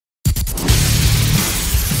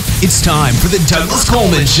It's time for the Douglas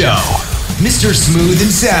Coleman Show. Mr. Smooth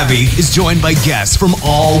and Savvy is joined by guests from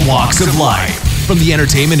all walks of life. From the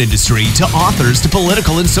entertainment industry to authors to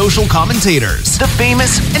political and social commentators. The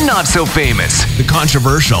famous and not so famous. The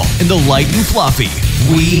controversial and the light and fluffy.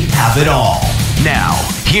 We have it all. Now,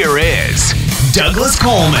 here is Douglas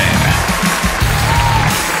Coleman.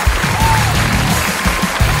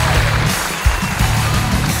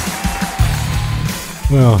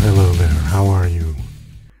 Well, hello there. How are you?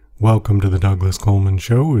 Welcome to the Douglas Coleman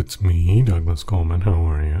Show. It's me, Douglas Coleman. How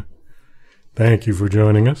are you? Thank you for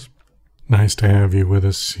joining us. Nice to have you with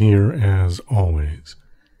us here as always.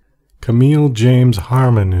 Camille James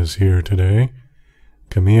Harman is here today.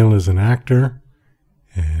 Camille is an actor,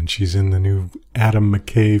 and she's in the new Adam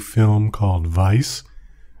McKay film called Vice,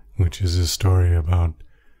 which is a story about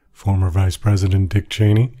former Vice President Dick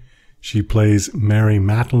Cheney. She plays Mary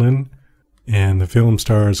Matalin, and the film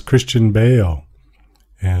stars Christian Bale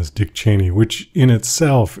as Dick Cheney, which in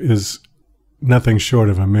itself is nothing short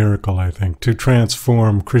of a miracle, I think, to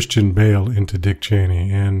transform Christian Bale into Dick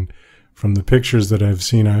Cheney. And from the pictures that I've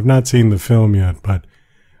seen, I've not seen the film yet, but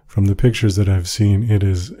from the pictures that I've seen, it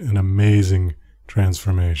is an amazing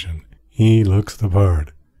transformation. He looks the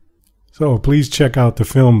part. So please check out the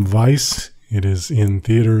film Vice. It is in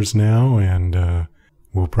theaters now and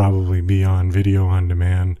will probably be on video on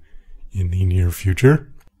demand in the near future.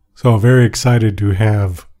 So very excited to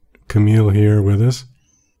have Camille here with us.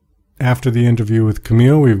 After the interview with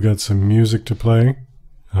Camille, we've got some music to play.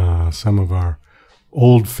 Some of our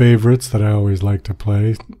old favorites that I always like to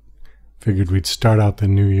play. Figured we'd start out the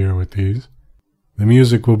new year with these. The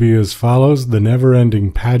music will be as follows: The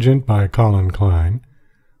Never-Ending Pageant by Colin Klein,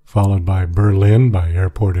 followed by Berlin by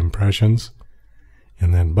Airport Impressions,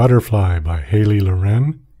 and then Butterfly by Haley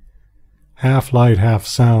Loren, Half Light, Half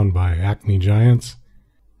Sound by Acne Giants,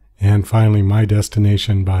 and finally My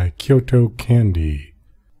Destination by Kyoto Candy.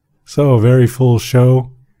 So, a very full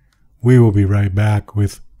show. We will be right back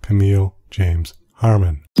with Camille James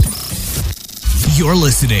Harman. You're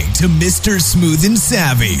listening to Mr. Smooth and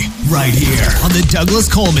Savvy right here on the Douglas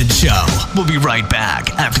Coleman Show. We'll be right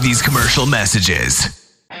back after these commercial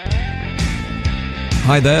messages.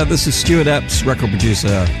 Hi there, this is Stuart Epps, record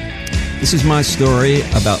producer. This is my story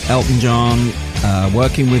about Elton John,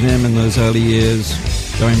 working with him in those early years,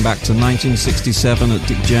 going back to 1967 at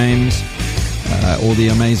Dick James, all the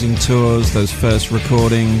amazing tours, those first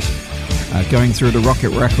recordings, going through to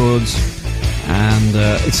Rocket Records, and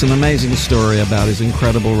it's an amazing story about his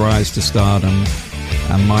incredible rise to stardom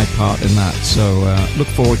and my part in that. So look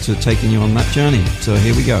forward to taking you on that journey. So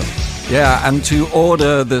here we go. Yeah, and to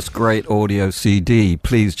order this great audio CD,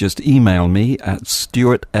 please just email me at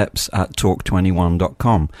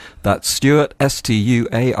stuartepps@talk21.com. That's Stuart,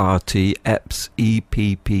 S-T-U-A-R-T, Epps,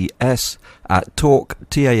 E-P-P-S, at talk,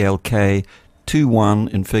 T-A-L-K, 21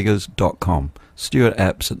 in figures.com. Stuart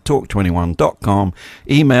Epps at talk21.com.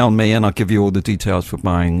 Email me and I'll give you all the details for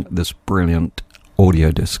buying this brilliant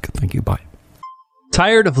audio disc. Thank you, bye.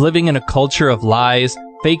 Tired of living in a culture of lies,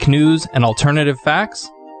 fake news, and alternative facts?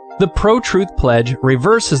 The Pro-Truth Pledge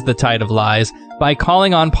reverses the tide of lies by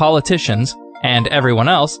calling on politicians, and everyone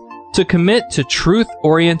else, to commit to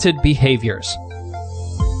truth-oriented behaviors.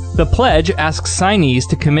 The pledge asks signees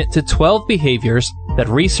to commit to 12 behaviors that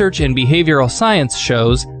research in behavioral science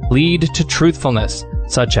shows lead to truthfulness,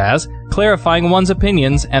 such as clarifying one's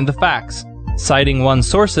opinions and the facts, citing one's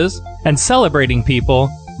sources, and celebrating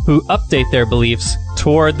people who update their beliefs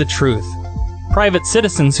toward the truth. Private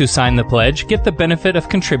citizens who sign the pledge get the benefit of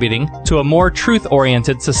contributing to a more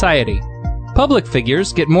truth-oriented society. Public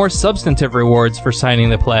figures get more substantive rewards for signing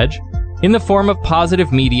the pledge in the form of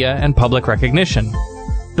positive media and public recognition.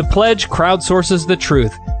 The pledge crowdsources the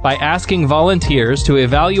truth by asking volunteers to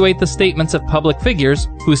evaluate the statements of public figures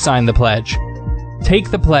who sign the pledge.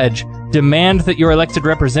 Take the pledge, demand that your elected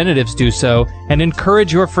representatives do so, and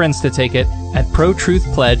encourage your friends to take it at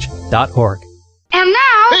protruthpledge.org. And now...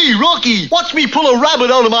 Hey, Rocky, watch me pull a rabbit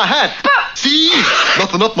out of my hat. See?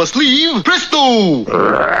 Nothing up my sleeve. Presto!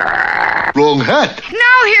 Wrong hat.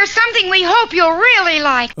 Now here's something we hope you'll really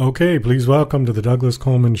like. Okay, please welcome to the Douglas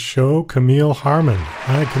Coleman Show, Camille Harman.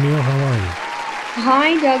 Hi, Camille, how are you?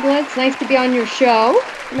 Hi, Douglas. Nice to be on your show.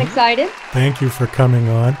 I'm excited. Thank you for coming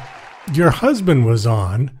on. Your husband was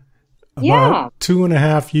on about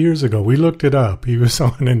 2.5 years ago. We looked it up. He was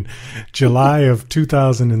on in July of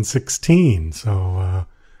 2016. So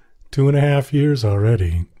 2.5 years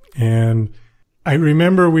already. And I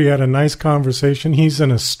remember we had a nice conversation. He's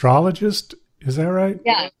an astrologist. Is that right?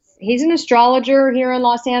 Yes. He's an astrologer here in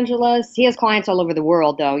Los Angeles. He has clients all over the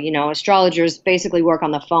world, though. You know, astrologers basically work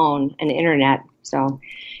on the phone and the internet. So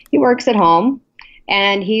he works at home.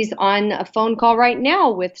 And he's on a phone call right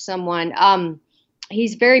now with someone.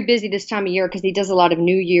 He's very busy this time of year because he does a lot of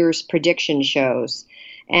New Year's prediction shows.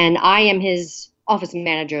 And I am his office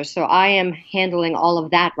manager, so I am handling all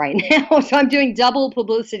of that right now. So I'm doing double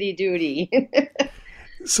publicity duty.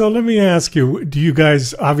 So let me ask you, do you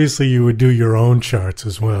guys, obviously you would do your own charts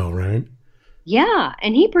as well, right? Yeah,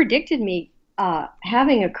 and he predicted me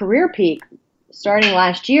having a career peak starting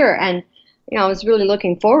last year, and I was really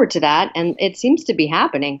looking forward to that, and it seems to be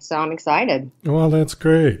happening, so I'm excited. Well, that's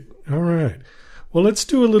great. All right. Well, let's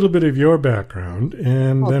do a little bit of your background,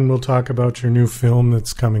 and then we'll talk about your new film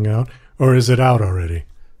that's coming out. Or is it out already?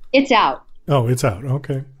 It's out. Oh, it's out.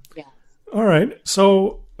 Okay. Yeah. All right.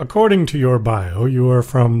 So, according to your bio, you are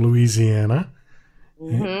from Louisiana.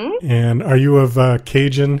 Mm-hmm. And are you of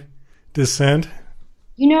Cajun descent?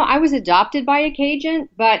 I was adopted by a Cajun,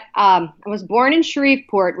 but I was born in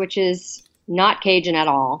Shreveport, which is not Cajun at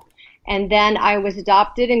all. And then I was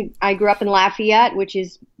adopted, and I grew up in Lafayette, which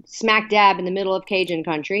is smack dab in the middle of Cajun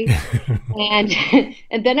country. and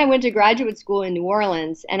then I went to graduate school in New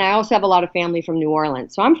Orleans, and I also have a lot of family from New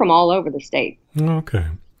Orleans. So I'm from all over the state. Okay.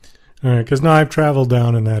 All right. Because now I've traveled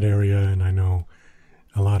down in that area, and I know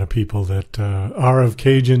a lot of people that are of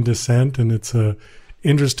Cajun descent, and it's a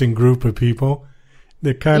interesting group of people.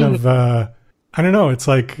 They're kind of, I don't know, it's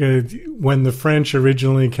like when the French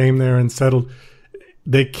originally came there and settled,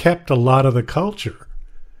 they kept a lot of the culture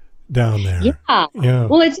down there. Yeah.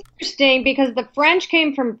 Well, it's interesting because the French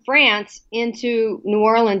came from France into New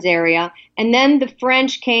Orleans area, and then the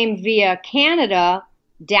French came via Canada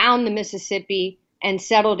down the Mississippi and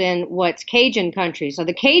settled in what's Cajun country. So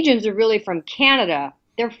the Cajuns are really from Canada.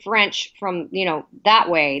 They're French from, that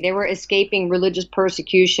way. They were escaping religious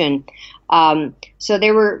persecution. So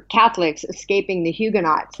they were Catholics escaping the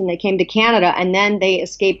Huguenots, and they came to Canada, and then they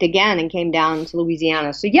escaped again and came down to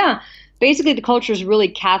Louisiana. So yeah, basically the culture is really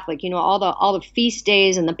Catholic. All the feast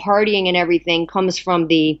days and the partying and everything comes from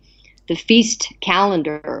the feast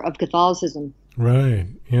calendar of Catholicism. Right.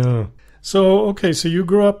 Yeah. So, okay, so you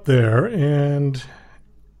grew up there, and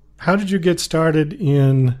how did you get started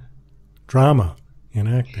in drama, in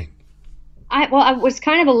acting? I was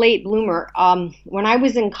kind of a late bloomer. When I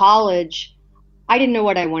was in college, I didn't know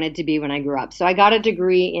what I wanted to be when I grew up. So I got a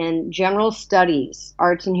degree in general studies,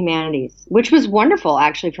 arts and humanities, which was wonderful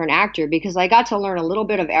actually for an actor because I got to learn a little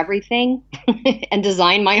bit of everything and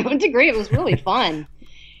design my own degree. It was really fun.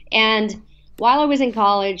 And while I was in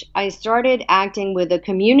college, I started acting with a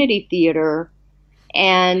community theater,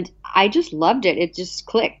 and I just loved it. It just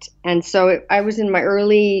clicked. And so I was in my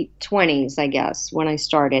early 20s, I guess, when I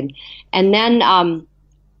started. And then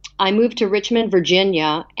I moved to Richmond,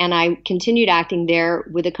 Virginia, and I continued acting there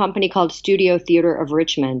with a company called Studio Theater of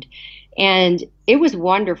Richmond. And it was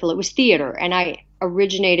wonderful. It was theater, and I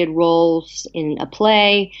originated roles in a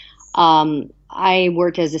play. I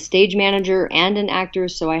worked as a stage manager and an actor,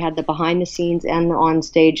 so I had the behind the scenes and the on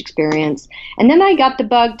stage experience. And then I got the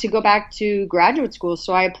bug to go back to graduate school,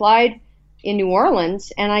 so I applied in New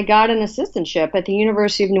Orleans, and I got an assistantship at the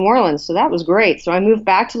University of New Orleans, so that was great. So I moved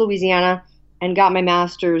back to Louisiana and got my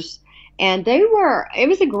master's, and it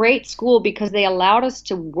was a great school because they allowed us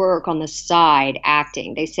to work on the side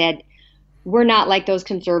acting. They said, we're not like those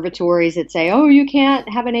conservatories that say, oh, you can't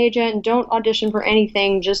have an agent, don't audition for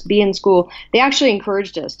anything, just be in school. They actually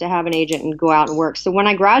encouraged us to have an agent and go out and work. So when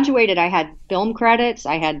I graduated, I had film credits,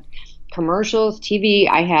 I had commercials, TV,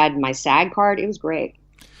 I had my SAG card. It was great.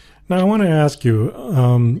 Now, I want to ask you,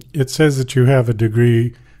 it says that you have a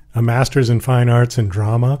degree, a master's in fine arts and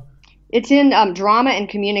drama. It's in drama and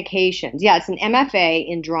communications. Yeah, it's an MFA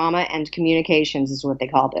in drama and communications is what they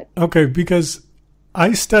called it. Okay, because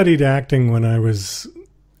I studied acting when I was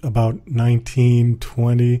about 19,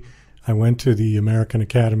 20. I went to the American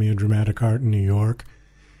Academy of Dramatic Art in New York.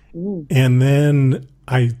 Ooh. And then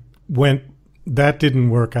that didn't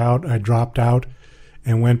work out. I dropped out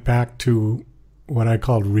and went back to what I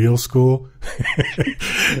called real school.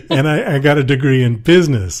 And I got a degree in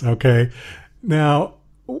business, okay? Now,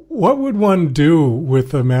 what would one do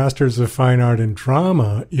with a Master's of Fine Art in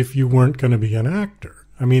Drama if you weren't going to be an actor?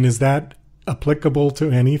 I mean, is that applicable to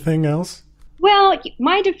anything else? Well,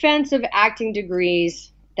 my defense of acting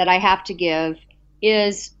degrees that I have to give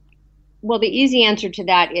is, well, the easy answer to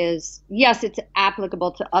that is, yes, it's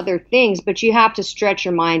applicable to other things, but you have to stretch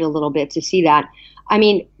your mind a little bit to see that. I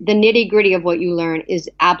mean, the nitty gritty of what you learn is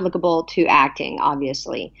applicable to acting,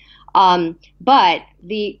 obviously. But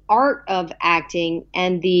the art of acting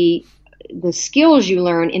and the skills you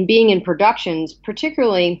learn in being in productions,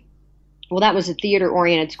 particularly, well, that was a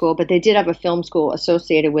theater-oriented school, but they did have a film school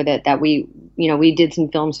associated with it that we did some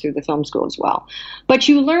films through the film school as well. But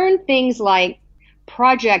you learn things like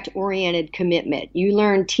project-oriented commitment. You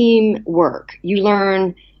learn teamwork. You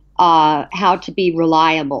learn how to be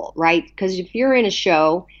reliable, right? Because if you're in a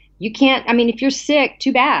show, you can't, I mean, if you're sick,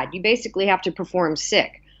 too bad. You basically have to perform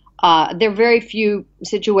sick. There are very few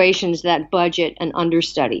situations that budget an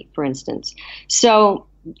understudy, for instance. So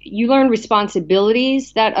you learn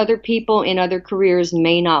responsibilities that other people in other careers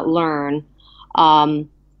may not learn. And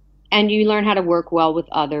you learn how to work well with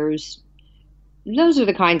others. Those are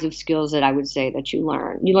the kinds of skills that I would say that you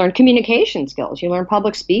learn. You learn communication skills. You learn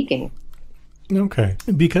public speaking. Okay.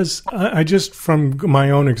 Because I just, from my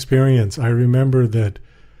own experience, I remember that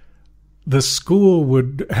the school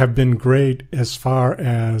would have been great as far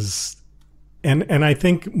as, and I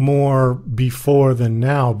think more before than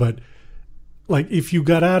now, but like if you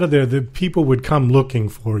got out of there, the people would come looking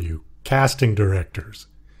for you, casting directors.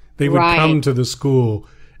 They would come to the school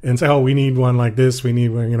and say, oh, we need one like this, we need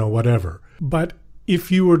one, whatever. But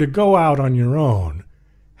if you were to go out on your own,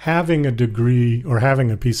 having a degree or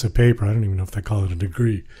having a piece of paper, I don't even know if they call it a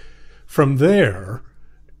degree, from there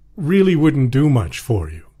really wouldn't do much for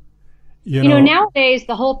you. You know, nowadays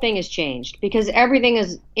the whole thing has changed because everything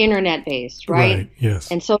is internet based, right? Right,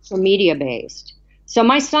 yes. And social media based. So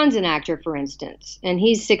my son's an actor, for instance, and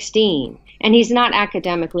he's 16, and he's not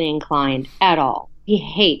academically inclined at all. He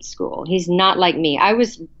hates school. He's not like me. I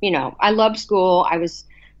was, I loved school. I was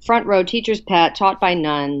front row teacher's pet, taught by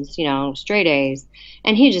nuns, straight A's,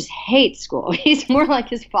 and he just hates school. He's more like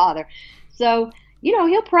his father. So,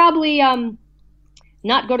 he'll probably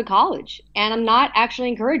not go to college, and I'm not actually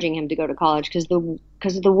encouraging him to go to college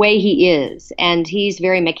because of the way he is, and he's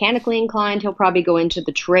very mechanically inclined. He'll probably go into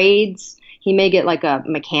the trades. He may get like a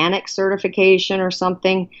mechanic certification or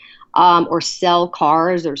something, or sell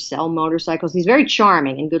cars or sell motorcycles. He's very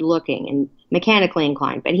charming and good looking and mechanically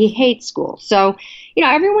inclined, but he hates school. So,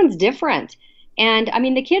 everyone's different. And I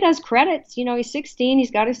mean, the kid has credits, he's 16, he's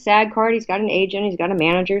got his SAG card, he's got an agent, he's got a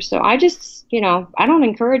manager. So I just, I don't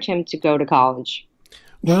encourage him to go to college.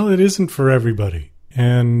 Well, it isn't for everybody.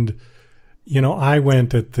 And, I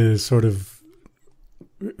went at the sort of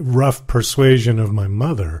rough persuasion of my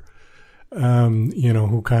mother,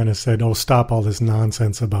 who kind of said, oh, stop all this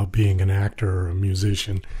nonsense about being an actor or a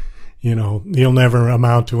musician. You'll never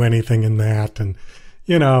amount to anything in that. And,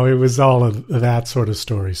 it was all of that sort of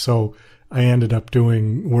story. So I ended up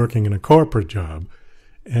working in a corporate job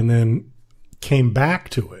and then came back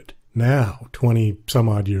to it now, 20 some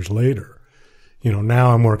odd years later.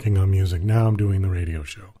 Now I'm working on music. Now I'm doing the radio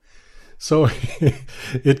show. So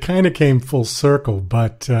it kind of came full circle,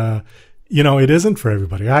 but, it isn't for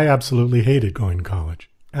everybody. I absolutely hated going to college.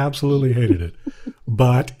 Absolutely hated it.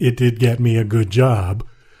 But it did get me a good job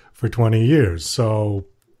for 20 years. So,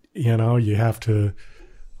 you have to,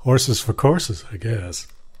 horses for courses, I guess.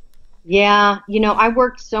 Yeah. I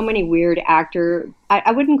worked so many weird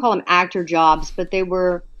I wouldn't call them actor jobs, but they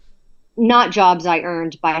were not jobs I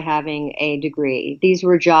earned by having a degree. These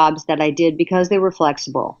were jobs that I did because they were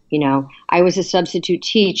flexible. I was a substitute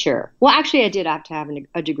teacher. Well, actually, I did have to have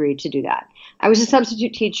a degree to do that. I was a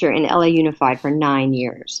substitute teacher in LA Unified for 9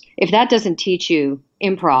 years. If that doesn't teach you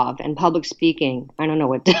improv and public speaking, I don't know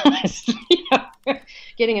what does.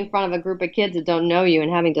 Getting in front of a group of kids that don't know you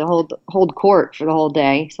and having to hold court for the whole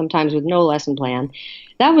day, sometimes with no lesson plan.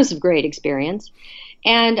 That was a great experience.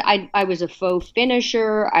 And I was a faux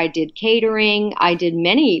finisher. I did catering. I did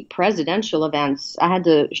many presidential events. I had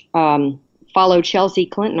to follow Chelsea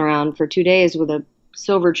Clinton around for 2 days with a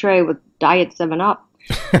silver tray with Diet 7-Up.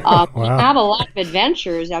 Wow. I have a lot of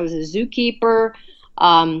adventures. I was a zookeeper.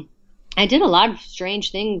 I did a lot of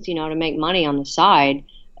strange things, to make money on the side.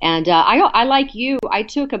 And I like you, I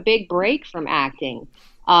took a big break from acting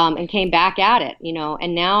and came back at it,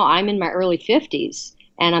 and now I'm in my early 50s.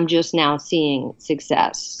 And I'm just now seeing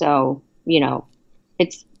success. So,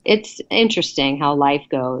 it's interesting how life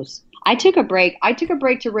goes. I took a break.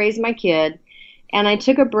 To raise my kid. And I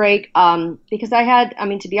took a break because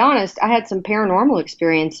to be honest, I had some paranormal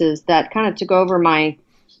experiences that kind of took over my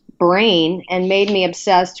brain and made me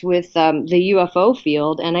obsessed with the UFO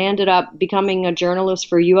field. And I ended up becoming a journalist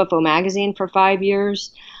for UFO magazine for 5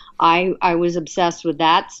 years. I was obsessed with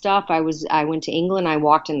that stuff. I went to England. I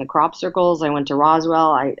walked in the crop circles. I went to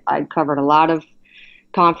Roswell. I covered a lot of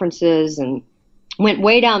conferences and went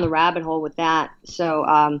way down the rabbit hole with that. So,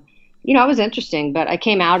 it was interesting, but I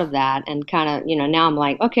came out of that and kind of, now I'm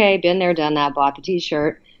like, okay, been there, done that, bought the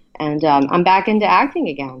t-shirt, and I'm back into acting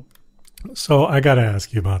again. So I got to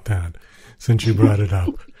ask you about that since you brought it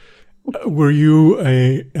up. Were you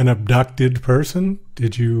an abducted person?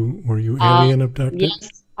 Were you alien abducted? Yes.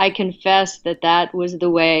 I confess that was the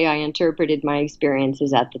way I interpreted my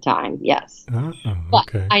experiences at the time. Yes. Oh, but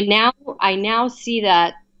okay. I now I now see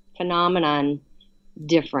that phenomenon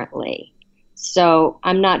differently. So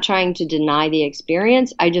I'm not trying to deny the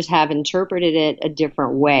experience. I just have interpreted it a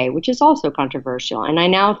different way, which is also controversial. And I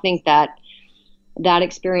now think that that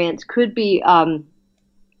experience could be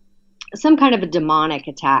some kind of a demonic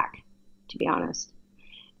attack, to be honest.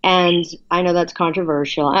 And I know that's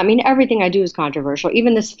controversial. I mean, everything I do is controversial.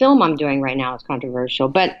 Even this film I'm doing right now is controversial,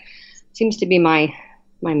 but it seems to be my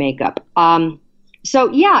makeup.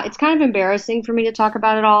 So yeah, it's kind of embarrassing for me to talk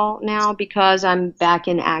about it all now because I'm back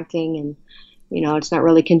in acting, and you know, it's not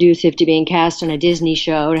really conducive to being cast on a Disney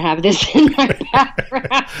show to have this in my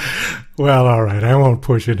background. Well, all right, I won't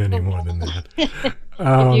push it any more than that.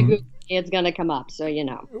 If you Google me, it's going to come up, so you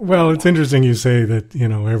know. Well, it's interesting you say that, you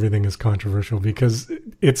know, everything is controversial because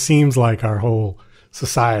it seems like our whole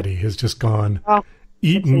society has just gone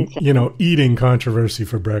eating controversy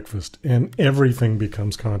for breakfast, and everything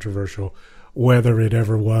becomes controversial, whether it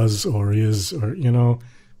ever was or is, or, you know,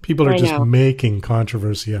 people are just making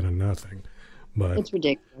controversy out of nothing. But it's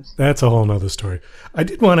ridiculous. That's a whole nother story. I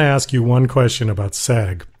did want to ask you one question about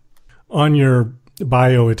SAG. On your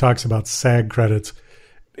bio, it talks about SAG credits.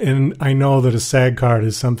 And I know that a SAG card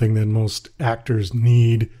is something that most actors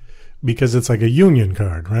need because it's like a union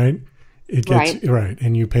card, right? It gets right,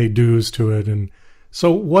 and you pay dues to it. And so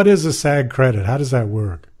what is a SAG credit? How does that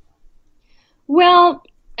work? Well,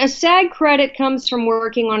 a SAG credit comes from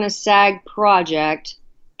working on a SAG project,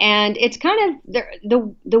 and it's kind of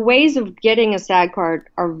the ways of getting a SAG card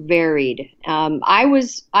are varied.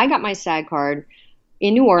 I got my SAG card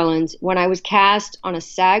in New Orleans when I was cast on a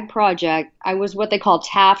SAG project. I was what they call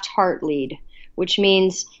Taft-Hart lead, which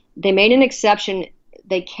means they made an exception.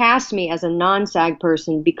 They cast me as a non-SAG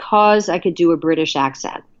person because I could do a British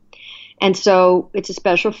accent. And so it's a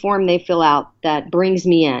special form they fill out that brings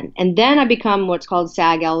me in. And then I become what's called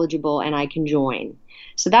SAG eligible and I can join.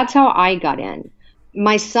 So that's how I got in.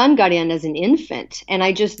 My son got in as an infant, and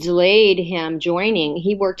I just delayed him joining.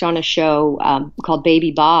 He worked on a show called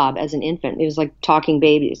Baby Bob as an infant. It was like talking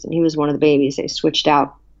babies, and he was one of the babies. They switched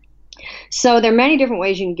out. So there are many different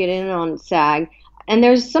ways you can get in on SAG, and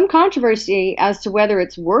there's some controversy as to whether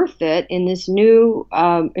it's worth it in this new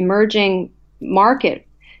emerging market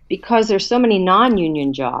because there's so many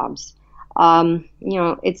non-union jobs. You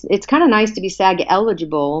know, it's kind of nice to be SAG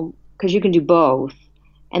eligible because you can do both.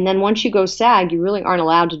 And then once you go SAG, you really aren't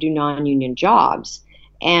allowed to do non-union jobs.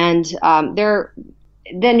 And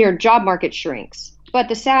then your job market shrinks. But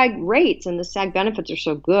the SAG rates and the SAG benefits are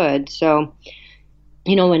so good. So,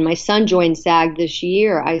 you know, when my son joined SAG this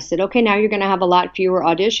year, I said, okay, now you're going to have a lot fewer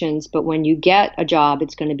auditions. But when you get a job,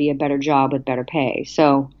 it's going to be a better job with better pay.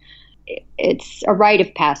 So it's a rite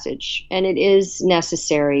of passage, and it is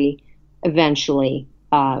necessary eventually.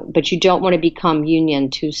 But you don't want to become union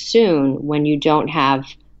too soon when you don't have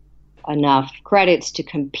enough credits to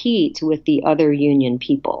compete with the other union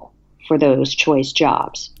people for those choice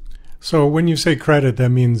jobs. So when you say credit, that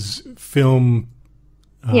means film?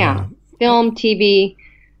 Film, TV.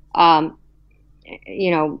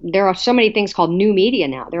 You know, there are so many things called new media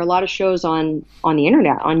now. There are a lot of shows on the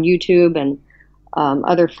internet, on YouTube and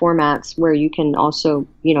other formats where you can also,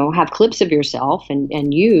 you know, have clips of yourself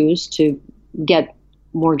and use to get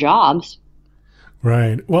more jobs.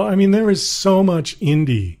 Right. Well, I mean, there is so much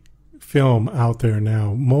indie film out there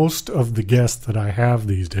now. Most of the guests that I have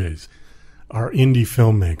these days are indie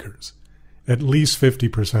filmmakers, at least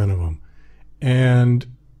 50% of them. And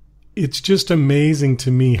it's just amazing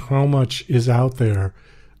to me how much is out there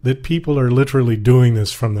that people are literally doing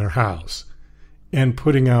this from their house and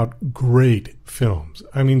putting out great films.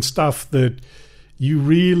 I mean, stuff that you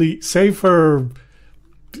really, say for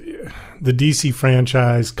the DC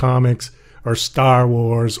franchise, comics, or Star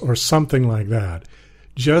Wars, or something like that.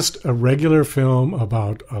 Just a regular film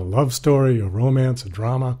about a love story, a romance, a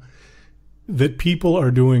drama that people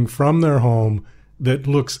are doing from their home that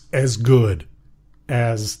looks as good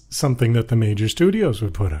as something that the major studios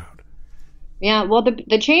would put out. Yeah, well,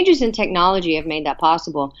 the changes in technology have made that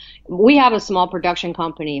possible. We have a small production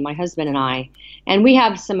company, my husband and I, and we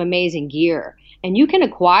have some amazing gear. And you can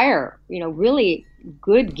acquire, you know, really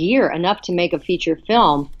good gear enough to make a feature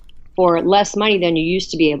film for less money than you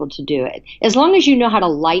used to be able to do it. As long as you know how to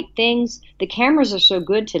light things, the cameras are so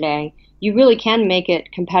good today, you really can make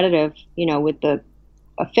it competitive, you know, with a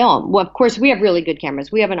film. Well, of course, we have really good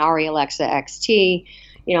cameras. We have an Arri Alexa XT,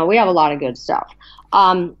 you know, we have a lot of good stuff.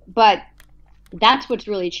 But that's what's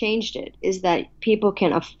really changed it, is that people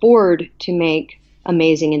can afford to make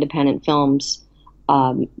amazing independent films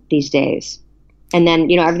these days. And then,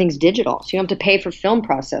 you know, everything's digital, so you don't have to pay for film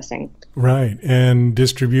processing. Right. And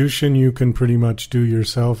distribution you can pretty much do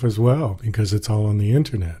yourself as well because it's all on the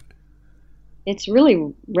internet. It's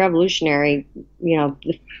really revolutionary.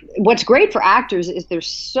 What's great for actors is there's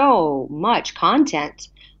so much content.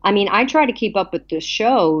 I mean, I try to keep up with the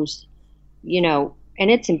shows, and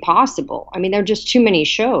it's impossible. I mean, there are just too many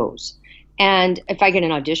shows. And if I get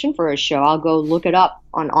an audition for a show, I'll go look it up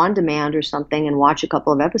on demand or something and watch a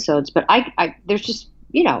couple of episodes. But there's just,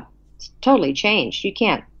 it's totally changed. You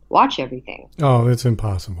can't watch everything. Oh, it's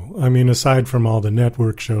impossible. I mean, aside from all the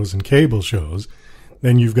network shows and cable shows,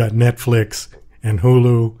 then you've got Netflix and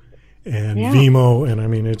Hulu and Vimeo. And I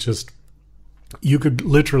mean, it's just, you could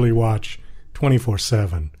literally watch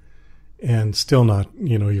 24/7 and still not,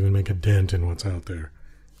 even make a dent in what's out there.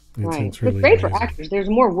 Right. It's really great amazing. For actors. There's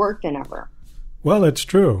more work than ever. Well, that's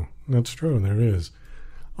true. That's true. There is.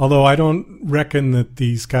 Although I don't reckon that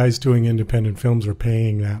these guys doing independent films are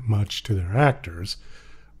paying that much to their actors,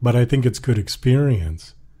 but I think it's good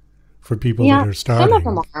experience for people that are starting. Some of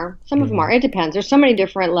them are. Some of them are. It depends. There's so many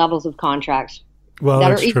different levels of contracts. Well,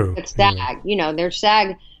 that's true. At SAG. There's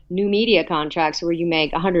SAG new media contracts where you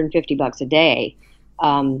make $150 a day,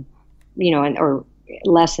 or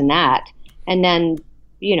less than that. And then,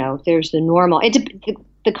 there's the normal.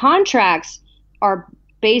 The contracts are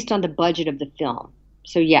based on the budget of the film.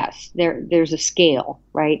 So yes, there's a scale,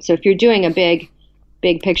 right? So if you're doing a big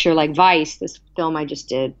picture like Vice, this film I just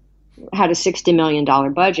did had a $60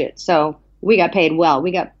 million budget. So we got paid well.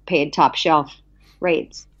 We got paid top shelf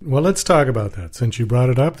rates. Well, let's talk about that. Since you brought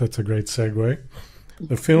it up, that's a great segue.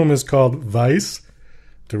 The film is called Vice,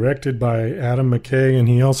 directed by Adam McKay, and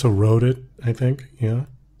he also wrote it, I think. Yeah.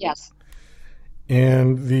 Yes.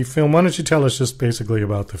 And the film, why don't you tell us just basically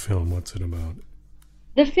about the film? What's it about?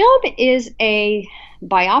 The film is a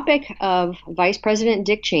biopic of Vice President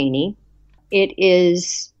Dick Cheney. It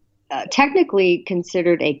is technically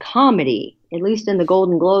considered a comedy, at least in the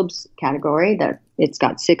Golden Globes category. That it's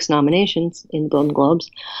got 6 nominations in the Golden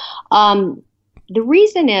Globes. The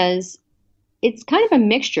reason is it's kind of a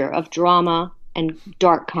mixture of drama and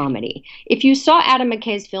dark comedy. If you saw Adam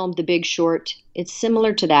McKay's film The Big Short, it's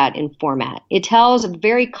similar to that in format. It tells a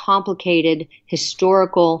very complicated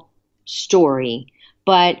historical story,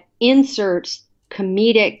 but inserts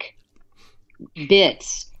comedic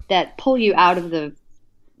bits that pull you out of the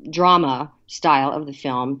drama style of the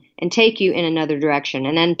film and take you in another direction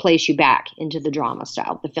and then place you back into the drama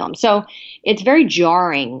style of the film. So it's very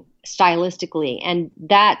jarring stylistically, and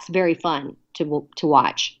that's very fun to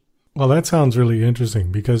watch. Well, that sounds really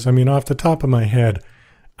interesting because, I mean, off the top of my head,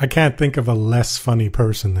 I can't think of a less funny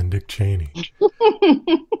person than Dick Cheney.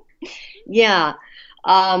 Yeah.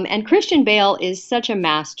 And Christian Bale is such a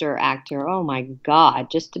master actor. Oh, my God.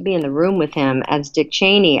 Just to be in the room with him as Dick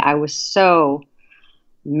Cheney, I was so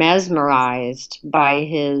mesmerized by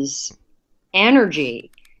his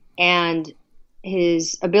energy and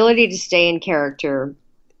his ability to stay in character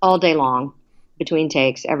all day long, between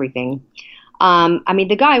takes, everything. I mean,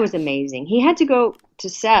 the guy was amazing. He had to go to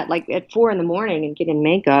set like at 4 a.m. and get in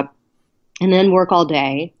makeup and then work all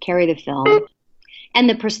day, carry the film. And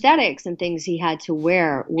the prosthetics and things he had to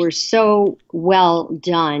wear were so well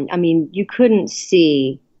done. I mean, you couldn't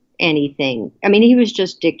see anything. I mean, he was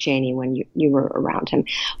just Dick Cheney when you were around him.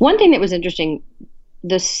 One thing that was interesting,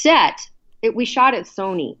 the set, we shot at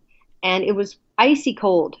Sony, and it was icy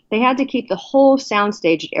cold. They had to keep the whole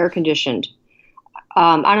soundstage air conditioned.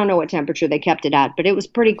 I don't know what temperature they kept it at, but it was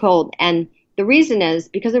pretty cold. And the reason is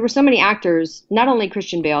because there were so many actors, not only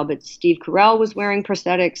Christian Bale, but Steve Carell was wearing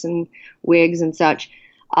prosthetics and wigs and such.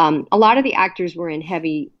 A lot of the actors were in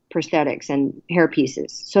heavy prosthetics and hair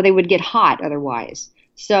pieces, so they would get hot otherwise.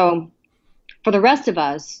 So for the rest of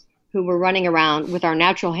us who were running around with our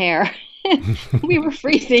natural hair, we were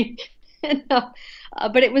freezing.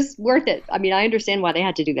 But it was worth it. I mean, I understand why they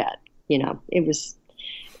had to do that. It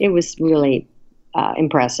was really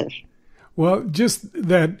impressive. Well, just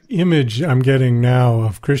that image I'm getting now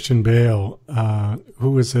of Christian Bale,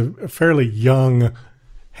 who is a fairly young,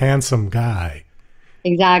 handsome guy.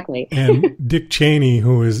 Exactly. And Dick Cheney,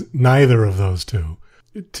 who is neither of those two.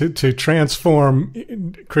 To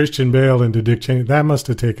transform Christian Bale into Dick Cheney, that must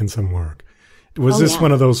have taken some work. Was this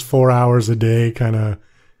one of those 4 hours a day kind of?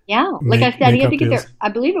 Yeah. Like I said, he had to get there, I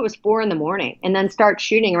believe it was 4 a.m. and then start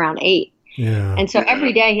shooting around 8. Yeah. And so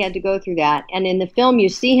every day he had to go through that. And in the film, you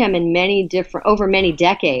see him in over many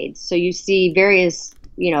decades. So you see various,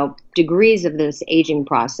 degrees of this aging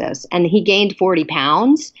process. And he gained 40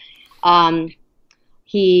 pounds.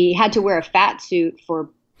 He had to wear a fat suit for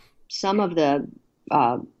some of the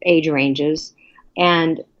age ranges.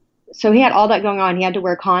 And so he had all that going on. He had to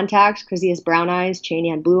wear contacts because he has brown eyes.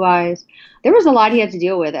 Cheney had blue eyes. There was a lot he had to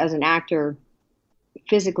deal with as an actor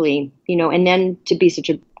physically, and then to be such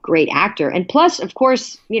a great actor. And plus, of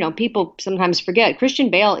course, people sometimes forget Christian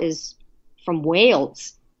Bale is from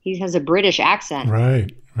Wales. He has a British accent.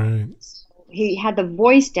 Right. He had the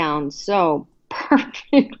voice down so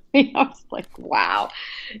perfectly. I was like, wow.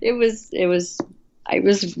 It was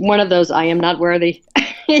one of those I am not worthy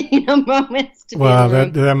moments. Wow,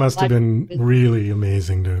 that must have been really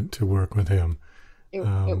amazing to work with him. It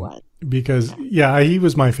was. Because, he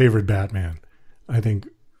was my favorite Batman, I think,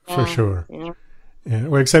 for sure. Yeah.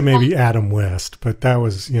 Well, except maybe Adam West, but that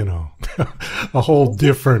was, a whole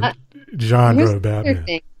different genre of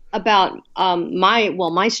Batman. About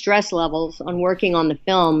my stress levels on working on the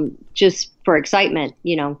film, just for excitement,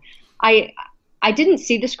 I didn't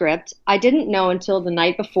see the script. I didn't know until the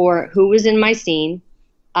night before who was in my scene.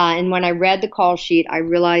 And when I read the call sheet, I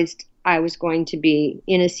realized I was going to be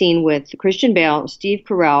in a scene with Christian Bale, Steve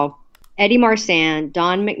Carell, Eddie Marsan,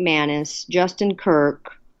 Don McManus, Justin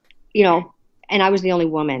Kirk, and I was the only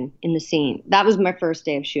woman in the scene. That was my first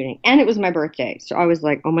day of shooting. And it was my birthday. So I was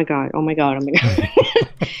like, oh my God.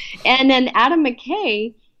 And then Adam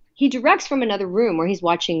McKay, he directs from another room where he's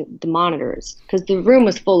watching the monitors, because the room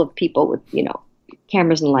was full of people with,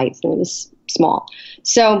 cameras and lights, and it was small.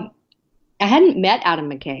 So I hadn't met Adam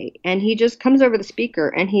McKay, and he just comes over the speaker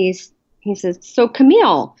and he says, so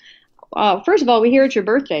Camille, first of all, we hear it's your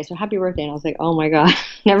birthday, so happy birthday. And I was like, oh my God,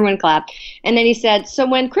 and everyone clapped. And then he said, so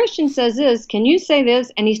when Christian says this, can you say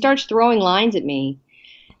this? And he starts throwing lines at me.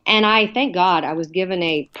 And thank God, I was given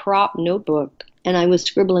a prop notebook, and I was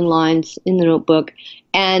scribbling lines in the notebook,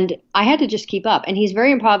 and I had to just keep up. And he's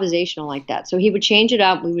very improvisational like that. So he would change it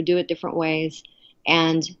up. We would do it different ways.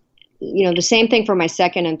 And the same thing for my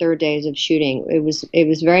second and third days of shooting. It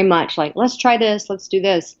was very much like, let's try this, let's do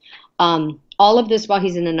this. All of this while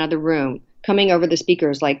he's in another room, coming over the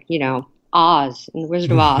speakers like, Oz and the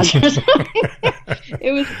Wizard of Oz.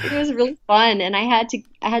 It was really fun, and I had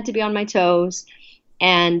to be on my toes.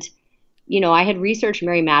 And I had researched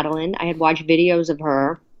Mary Madeline. I had watched videos of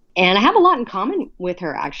her, and I have a lot in common with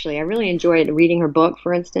her, actually. I really enjoyed reading her book,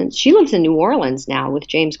 for instance. She lives in New Orleans now with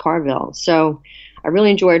James Carville. So I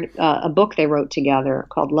really enjoyed a book they wrote together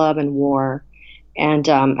called Love and War. And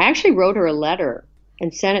I actually wrote her a letter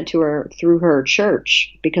and sent it to her through her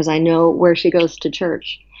church, because I know where she goes to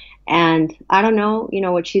church. And I don't know,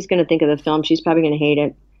 what she's going to think of the film. She's probably going to hate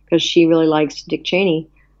it, because she really likes Dick Cheney.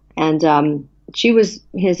 And she was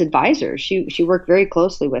his advisor. She worked very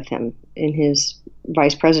closely with him in his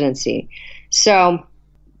vice presidency. So,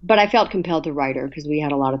 but I felt compelled to write her because we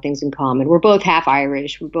had a lot of things in common. We're both half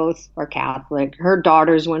Irish. We both are Catholic. Her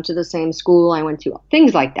daughters went to the same school I went to,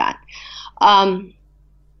 things like that.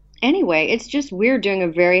 Anyway, it's just weird doing a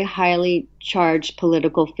very highly charged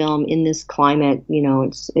political film in this climate.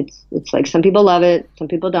 It's like some people love it, some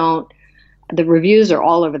people don't. The reviews are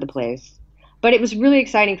all over the place. But it was really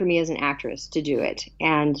exciting for me as an actress to do it.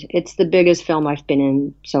 And it's the biggest film I've been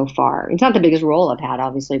in so far. It's not the biggest role I've had,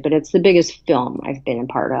 obviously, but it's the biggest film I've been a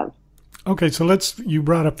part of. Okay, so you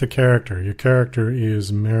brought up the character. Your character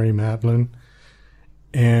is Mary Madeline.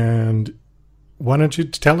 And why don't you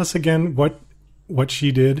tell us again what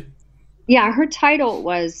she did? Yeah, her title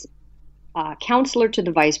was Counselor to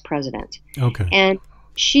the Vice President. Okay. And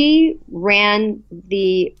she ran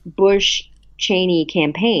the Bush-Cheney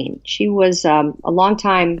campaign. She was a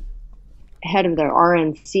longtime head of the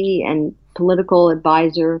RNC and political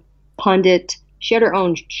advisor, pundit. She had her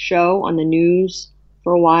own show on the news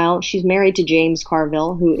for a while. She's married to James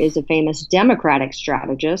Carville, who is a famous Democratic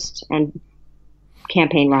strategist and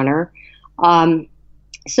campaign runner.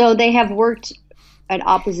 So they have worked at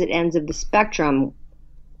opposite ends of the spectrum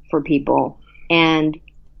for people, and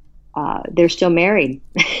they're still married.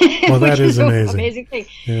 Well, that is amazing. Amazing thing.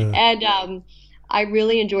 Yeah. And I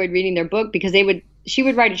really enjoyed reading their book because she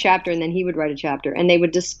would write a chapter and then he would write a chapter, and they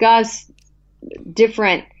would discuss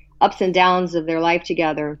different ups and downs of their life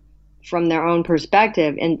together from their own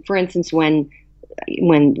perspective. And for instance, when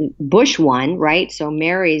Bush won, right? So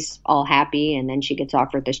Mary's all happy, and then she gets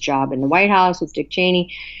offered this job in the White House with Dick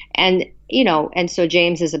Cheney. And, and so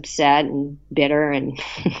James is upset and bitter and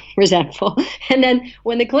resentful. And then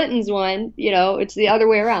when the Clintons won, it's the other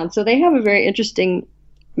way around. So they have a very interesting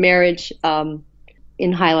marriage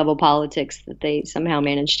in high-level politics that they somehow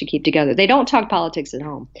managed to keep together. They don't talk politics at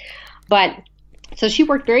home. But so she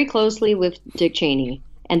worked very closely with Dick Cheney,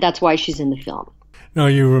 and that's why she's in the film. No,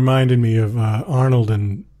 you reminded me of Arnold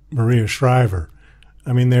and Maria Shriver.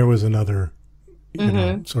 I mean, there was another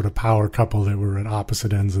sort of power couple that were at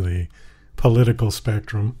opposite ends of the political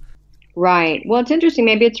spectrum. Right. Well, it's interesting.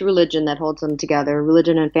 Maybe it's religion that holds them together,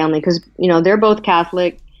 religion and family, because, they're both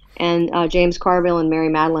Catholic. And James Carville and Mary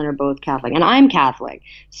Madeline are both Catholic, and I'm Catholic.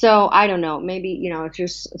 So I don't know. Maybe, it's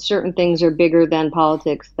just certain things are bigger than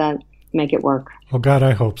politics that make it work. Well, God,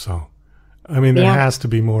 I hope so. I mean, there has to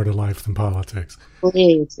be more to life than politics.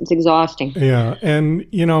 Please, it's exhausting. Yeah, and,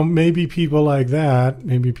 maybe people like that,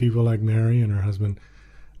 maybe people like Mary and her husband,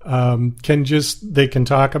 they can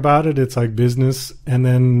talk about it. It's like business, and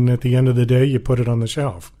then at the end of the day, you put it on the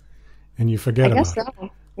shelf, and you forget about it. I guess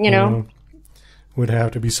so, you know. Would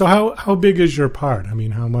have to be. So how big is your part? I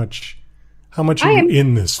mean, how much are you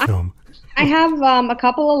in this film? I have a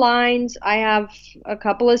couple of lines. I have a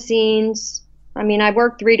couple of scenes. I mean, I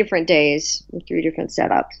worked 3 different days with 3 different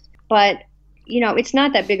setups. But, it's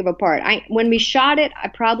not that big of a part. When we shot it, I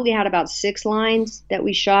probably had about 6 lines that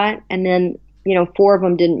we shot. And then, 4 of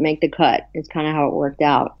them didn't make the cut. It's kind of how it worked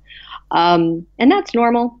out. And that's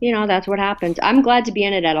normal. That's what happens. I'm glad to be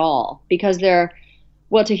in it at all because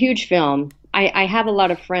it's a huge film. I have a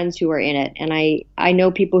lot of friends who are in it, and I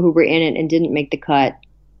know people who were in it and didn't make the cut.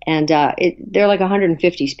 And there are like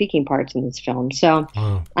 150 speaking parts in this film. So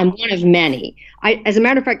I'm one of many. As a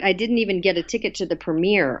matter of fact, I didn't even get a ticket to the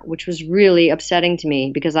premiere, which was really upsetting to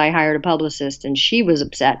me because I hired a publicist and she was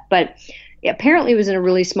upset. But apparently it was in a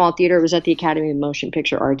really small theater. It was at the Academy of Motion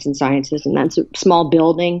Picture Arts and Sciences, and that's a small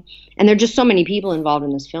building. And there are just so many people involved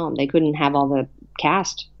in this film. They couldn't have all the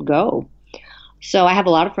cast go. So I have a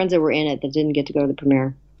lot of friends that were in it that didn't get to go to the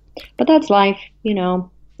premiere. But that's life,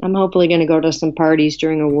 I'm hopefully going to go to some parties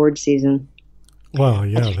during award season. Well,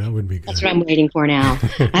 yeah, that would be good. That's what I'm waiting for now.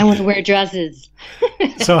 I want to wear dresses.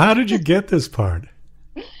 So how did you get this part?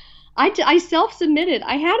 I self-submitted.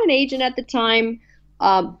 I had an agent at the time,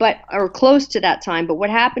 or close to that time. But what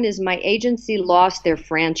happened is my agency lost their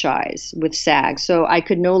franchise with SAG. So I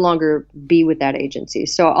could no longer be with that agency.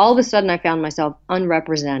 So all of a sudden I found myself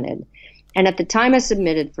unrepresented. And at the time I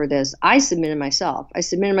submitted for this, I submitted myself. I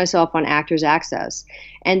submitted myself on Actors Access.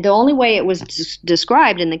 And the only way it was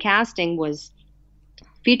described in the casting was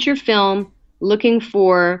feature film looking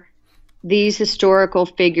for these historical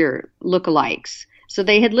figure lookalikes. So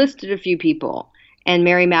they had listed a few people, and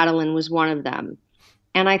Mary Madeline was one of them.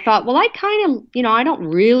 And I thought, well, I kind of, I don't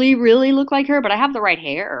really, really look like her, but I have the right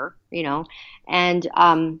hair, And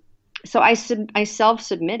so I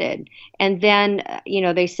self-submitted, and then,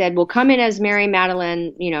 they said, well, come in as Mary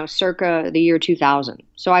Madeline, circa the year 2000.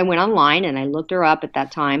 So I went online and I looked her up at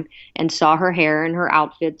that time and saw her hair and her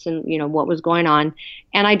outfits and, what was going on.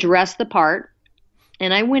 And I dressed the part,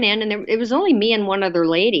 and I went in, and it was only me and one other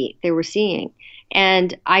lady they were seeing.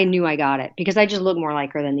 And I knew I got it because I just looked more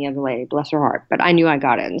like her than the other lady, bless her heart. But I knew I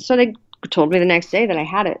got it. And so they told me the next day that I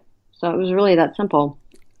had it. So it was really that simple.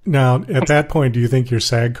 Now, at that point, do you think your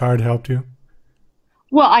SAG card helped you?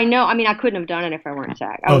 Well, I know. I mean, I couldn't have done it if I weren't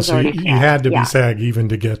SAG. I was so already you had to be SAG even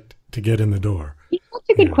to get in the door. That's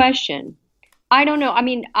a good question. I don't know. I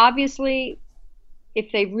mean, obviously,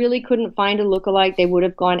 if they really couldn't find a lookalike, they would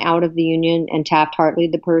have gone out of the union and Taft-Hartley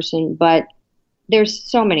the person. But there's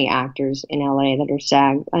so many actors in LA that are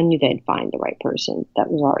SAG. I knew they'd find the right person that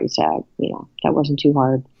was already SAG. That wasn't too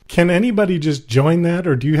hard. Can anybody just join that,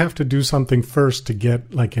 or do you have to do something first to get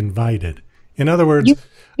invited? In other words,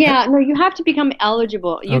 you have to become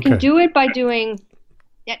eligible. You can do it by doing.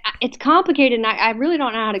 It's complicated, and I really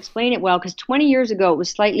don't know how to explain it well because 20 years ago it was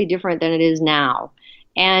slightly different than it is now,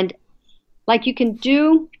 and you can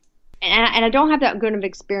do. And I don't have that good of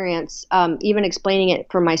experience even explaining it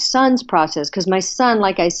for my son's process because my son,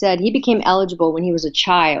 like I said, he became eligible when he was a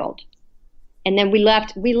child. And then we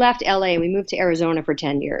left LA and we moved to Arizona for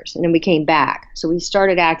 10 years. And then we came back. So we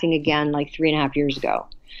started acting again 3.5 years ago.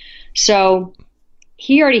 So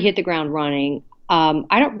he already hit the ground running.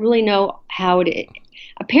 I don't really know how it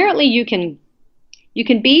 – apparently you can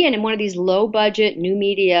be in one of these low-budget new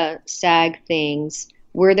media SAG things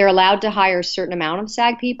where they're allowed to hire a certain amount of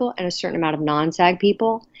SAG people and a certain amount of non-SAG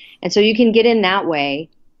people. And so you can get in that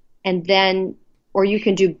way. And then – or you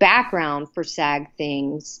can do background for SAG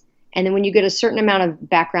things. And then when you get a certain amount of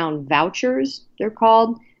background vouchers, they're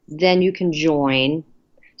called, then you can join.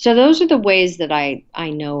 So those are the ways that I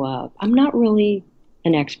know of. I'm not really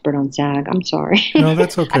an expert on SAG. I'm sorry. No,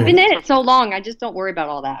 that's okay. I've been in it so long, I just don't worry about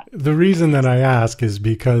all that. The reason that I ask is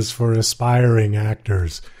because for aspiring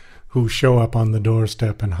actors who show up on the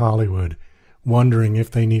doorstep in Hollywood wondering if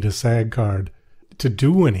they need a SAG card to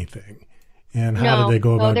do anything, and how do they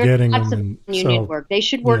go about getting them? And non-union work. They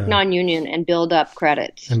should work non-union and build up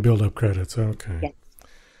credits. Okay. Yeah.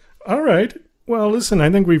 All right. Well, listen, I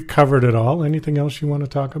think we've covered it all. Anything else you want to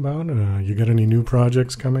talk about? You got any new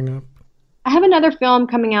projects coming up? I have another film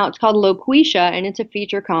coming out. It's called Loquisha, and it's a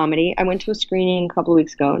feature comedy. I went to a screening a couple of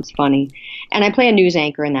weeks ago. It's funny. And I play a news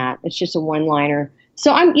anchor in that. It's just a one-liner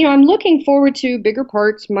So I'm looking forward to bigger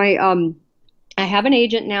parts. I have an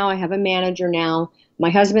agent now. I have a manager now. My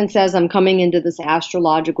husband says I'm coming into this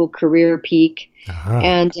astrological career peak.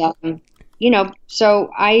 And, so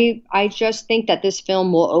I just think that this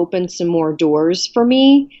film will open some more doors for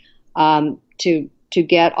me to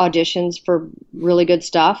get auditions for really good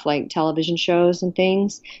stuff like television shows and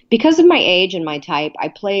things. Because of my age and my type, I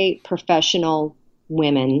play professional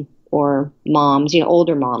women or moms,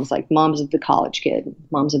 older moms, like moms of the college kid,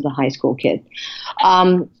 moms of the high school kid.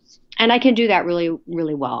 And I can do that really,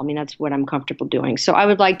 really well. I mean, that's what I'm comfortable doing. So I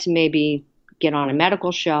would like to maybe get on a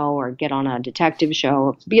medical show or get on a detective show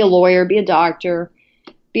or be a lawyer, be a doctor,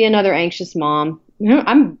 be another anxious mom.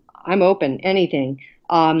 I'm open, anything.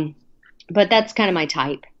 But that's kind of my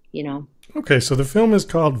type, Okay, so the film is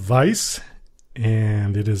called Vice,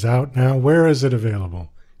 and it is out now. Where is it available?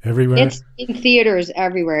 Everywhere? It's in theaters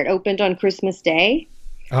everywhere. It opened on Christmas Day.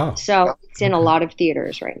 Oh. So it's in a lot of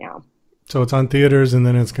theaters right now. So it's on theaters, and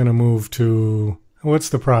then it's going to move to, what's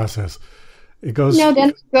the process? It goes... then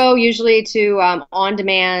they go usually to on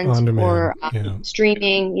demand or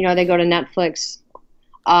streaming. They go to Netflix,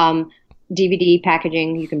 DVD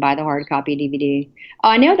packaging. You can buy the hard copy DVD.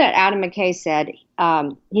 I know that Adam McKay said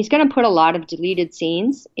he's going to put a lot of deleted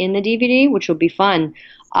scenes in the DVD, which will be fun.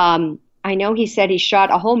 I know he said he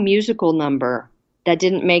shot a whole musical number that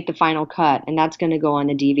didn't make the final cut, and that's going to go on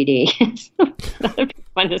the DVD. That'll be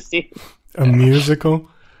fun to see. A musical?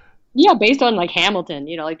 Yeah, based on like Hamilton.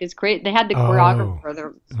 It's great. They had the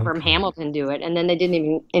choreographer from Hamilton do it, and then they didn't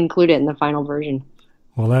even include it in the final version.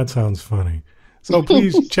 Well, that sounds funny. So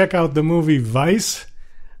please check out the movie Vice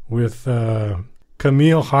with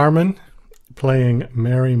Camille Harman playing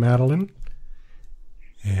Mary Madeline.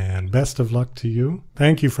 And best of luck to you.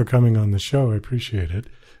 Thank you for coming on the show. I appreciate it.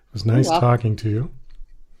 It was nice talking to you.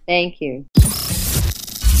 Thank you.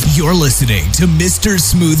 You're listening to Mr.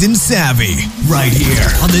 Smooth and Savvy right here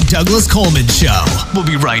on the Douglas Coleman Show. We'll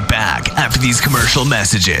be right back after these commercial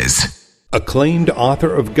messages. Acclaimed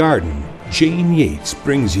author of Garden, Jane Yates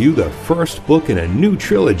brings you the first book in a new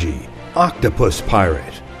trilogy, Octopus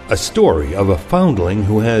Pirate, a story of a foundling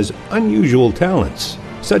who has unusual talents,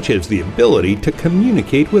 such as the ability to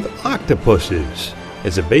communicate with octopuses.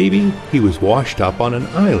 As a baby, he was washed up on an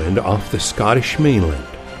island off the Scottish mainland.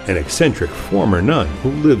 An eccentric former nun who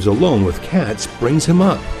lives alone with cats brings him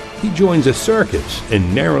up. He joins a circus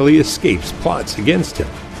and narrowly escapes plots against him,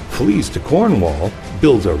 flees to Cornwall,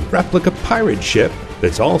 builds a replica pirate ship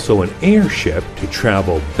that's also an airship to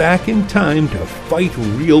travel back in time to fight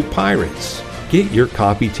real pirates. Get your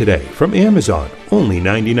copy today from Amazon, only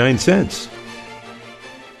 99 cents.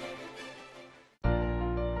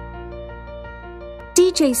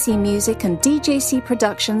 DJC Music and DJC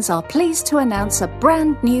Productions are pleased to announce a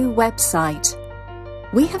brand new website.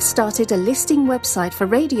 We have started a listing website for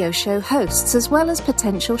radio show hosts as well as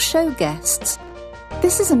potential show guests.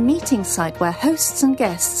 This is a meeting site where hosts and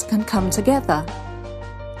guests can come together.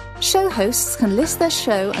 Show hosts can list their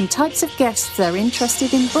show and types of guests they're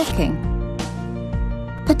interested in booking.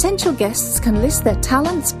 Potential guests can list their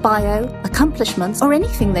talents, bio, accomplishments, or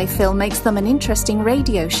anything they feel makes them an interesting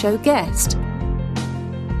radio show guest.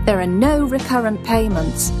 There are no recurrent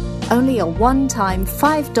payments, only a one-time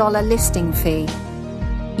 $5 listing fee.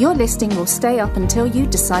 Your listing will stay up until you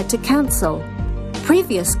decide to cancel.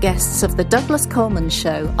 Previous guests of The Douglas Coleman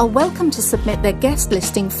Show are welcome to submit their guest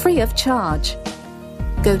listing free of charge.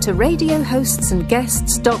 Go to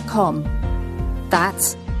radiohostsandguests.com.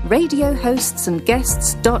 That's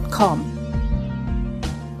radiohostsandguests.com.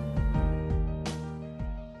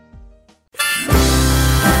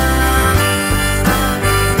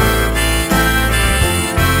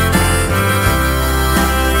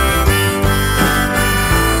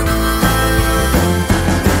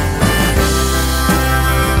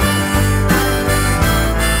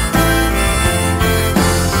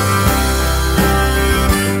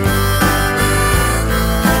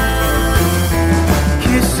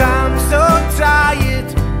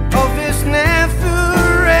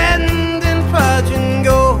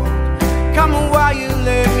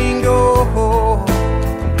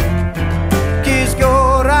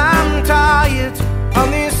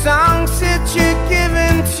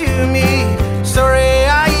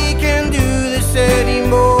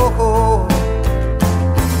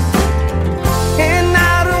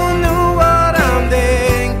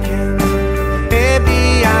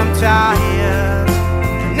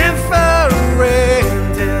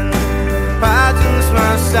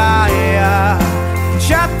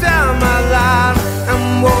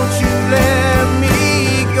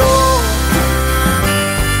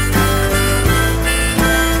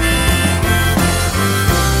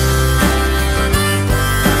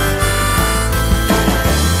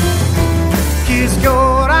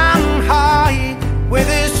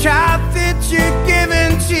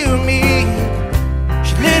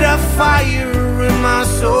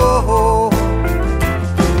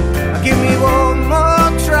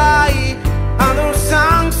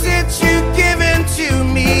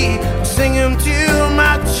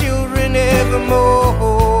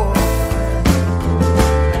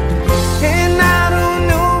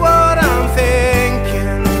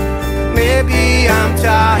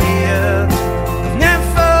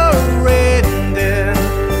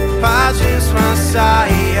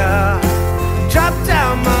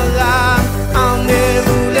 my life, I'll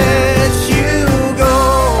never let you go.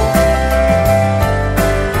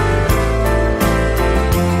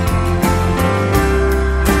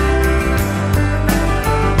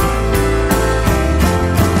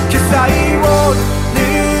 'Cause I won't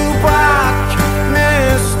look back,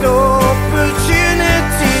 missed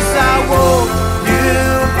opportunities. I won't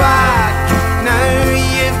look back, now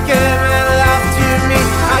you've given love to me.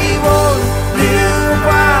 I won't look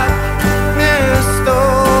back, missed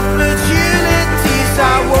opportunities.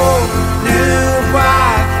 I won't look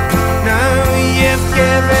back, now you've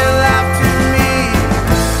given love to me.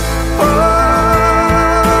 Oh,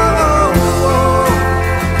 oh,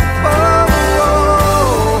 oh,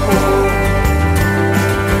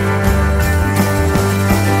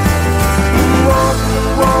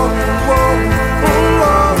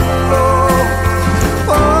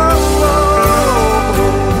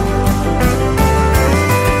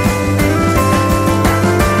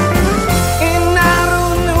 and I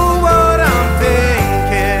don't know what I'm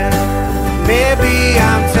thinking. Maybe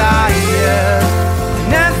I'm tired,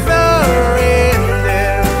 never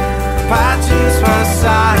ending, patches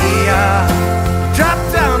Messiah. Drop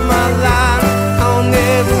down my line, I'll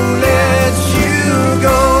never let you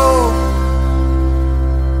go.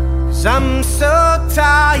 'Cause I'm so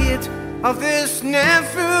tired of this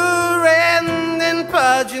never-ending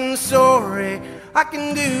pageant story. I can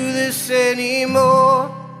do this anymore.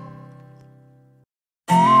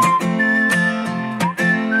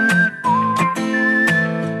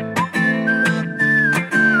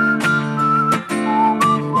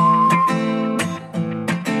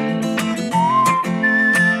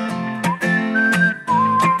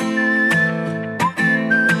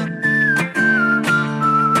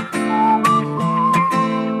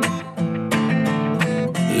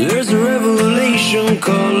 There's a revelation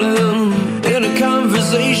calling, in a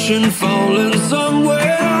conversation falling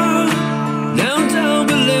somewhere downtown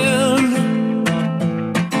Berlin.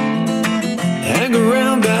 Hang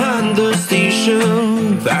around behind the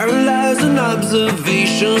station, paralyzed in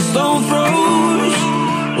observation. Stone froze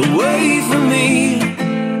away from me.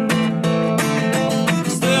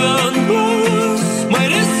 Stand close,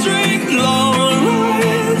 mighty strength, long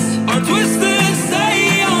lines are twisted. Stay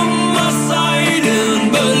on my side in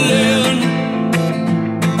Berlin.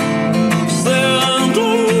 Stand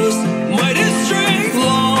close, mighty strength,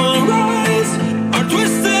 long lines are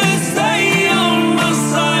twisted. Stay on my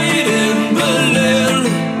side in Berlin.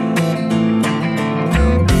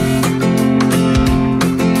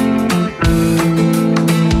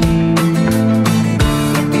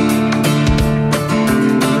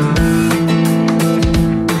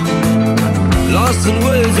 Lost in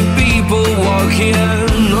ways of people walking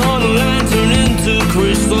on a lantern into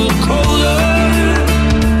crystal colder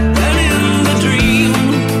than in the dream.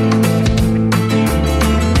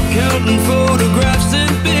 Counting photographs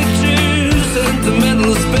and pictures,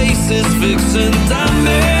 sentimental spaces, fixing time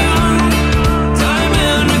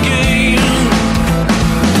and again.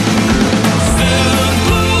 Stand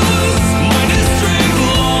close, mighty strength,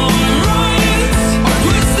 long rides are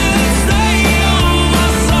twisted. Stay on my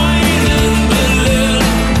side in Berlin.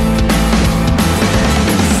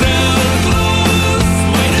 Stand close,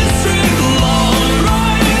 mighty strength, long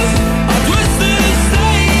rides are twisted.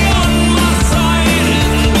 Stay on my side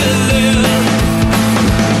in Berlin.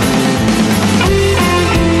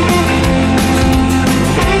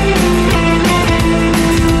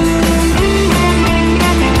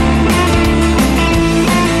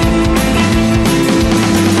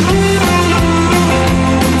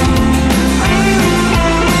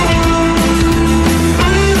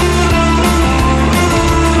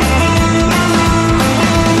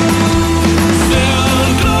 Stand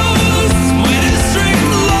close, mighty strength,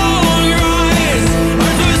 long rides are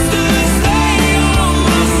twisted. Stay on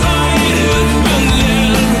my side in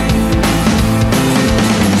Berlin.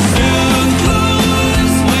 Stand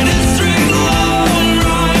close, mighty strength, long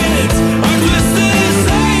rides are twisted.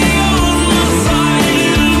 Stay on my side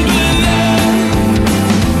in Berlin.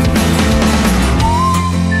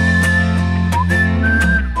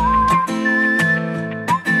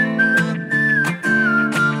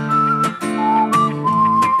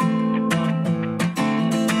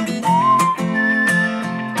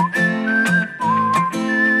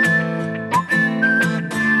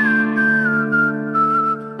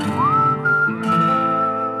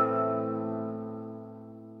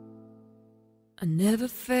 I never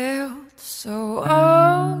felt so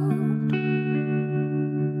old,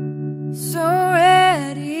 so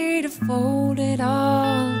ready to fold it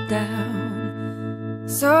all down,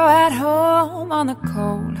 so at home on the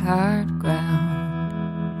cold hard ground.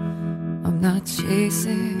 I'm not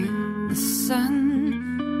chasing the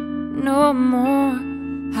sun, no more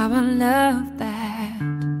how I love that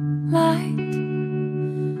light.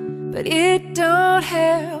 But it don't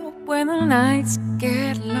help when the nights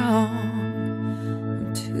get long.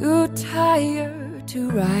 I'm too tired to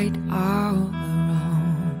right all the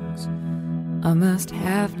wrongs I must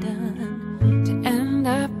have done to end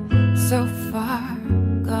up so far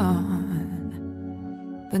gone.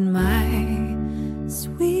 But my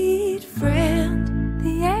sweet friend,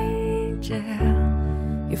 the angel,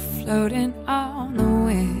 you're floating on the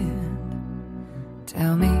wind.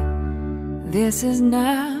 Tell me this is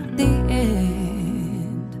not the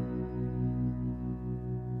end.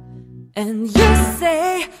 And you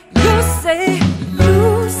say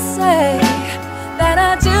that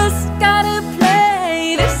I just gotta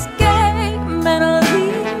play this game and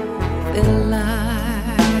leave it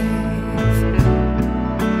alive.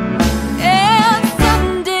 And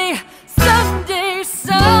someday,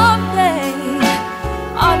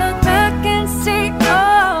 I'll look back and see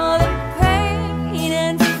all the pain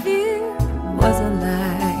and fear was a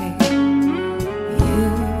lie. You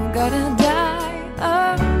gotta die a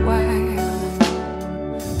while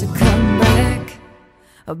to come back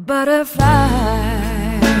a butterfly.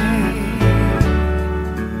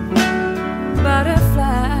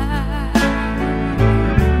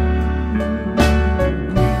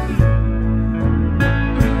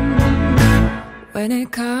 When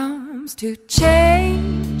it comes to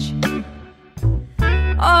change,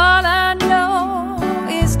 all I know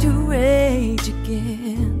is to rage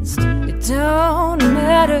against. It don't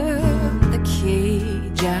matter the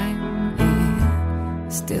cage I'm in,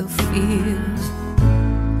 it still feels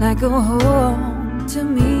like a home to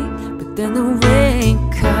me. But then the rain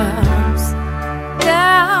comes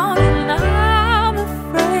down and I'm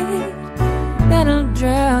afraid that I'll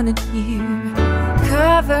drown in you.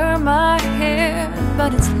 Cover my hair,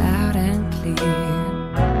 but it's loud and clear.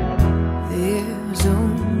 There's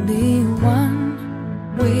only one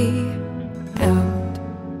way out.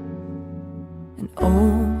 And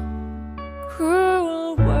oh,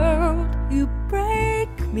 cruel world, you break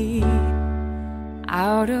me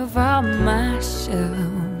out of all my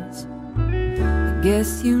shells. I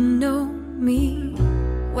guess you know me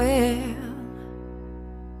well.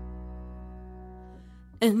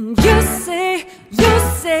 And you say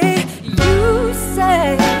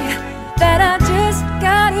that I just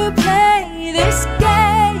gotta play this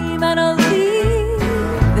game and I'll leave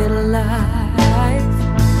it alive.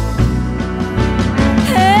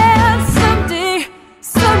 And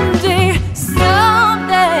someday,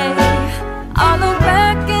 I'll look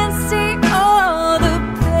back and see all the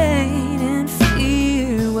pain and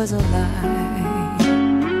fear was a lie.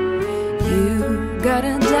 You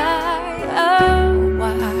gotta die a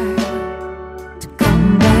while to come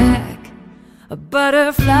back a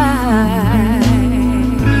butterfly.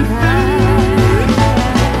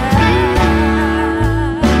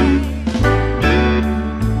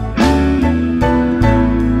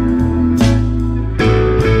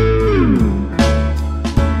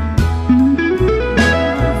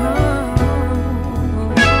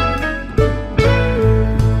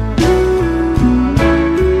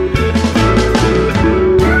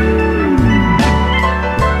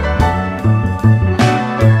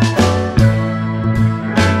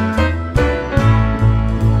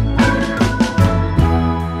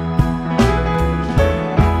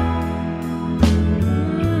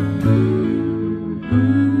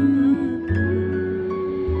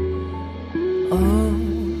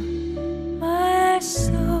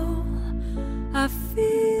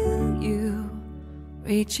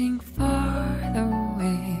 Reaching for the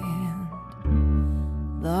wind,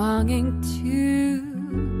 longing to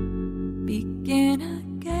begin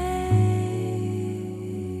again.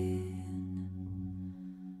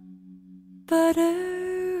 Butterfly.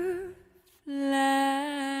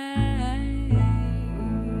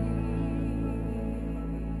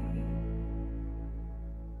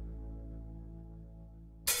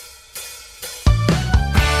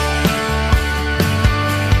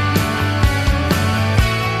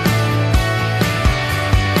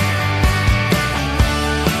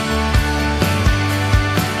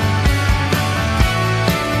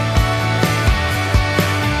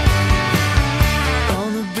 On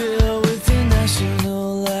the bill with the National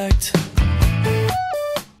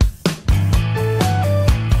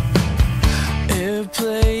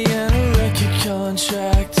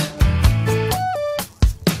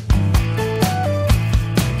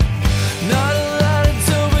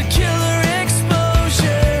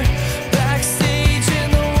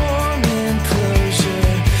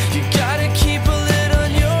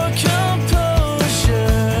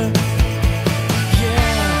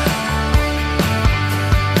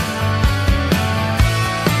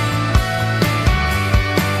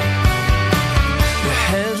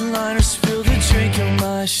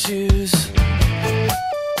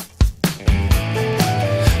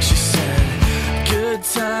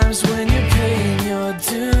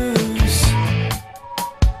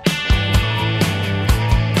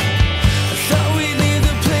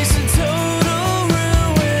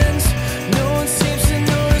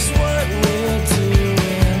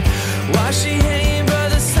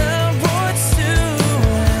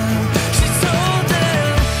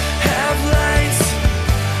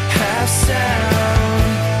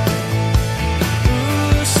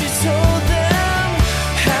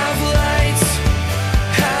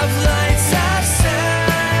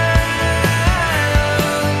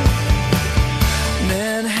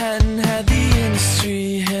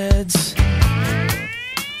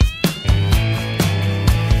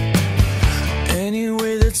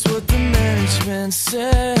Anyway, that's what the management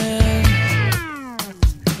said.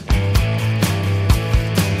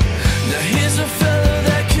 Now here's a fella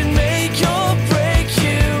that can make or break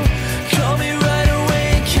you. Call me right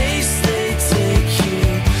away in case they take you.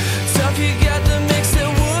 Tough, you got the mix that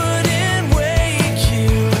wouldn't wake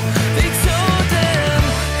you. They told them,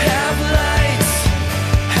 have lights,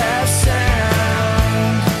 have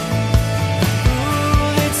sound.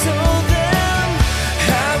 Ooh, they told them,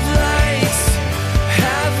 have lights,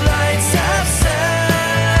 have sound.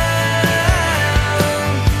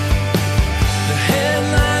 The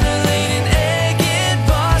headliner laid an egg in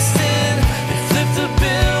Boston. They flipped the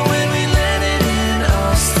bill when we landed in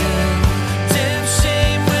Austin. Damn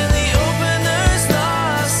shame when the openers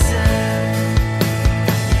lost him.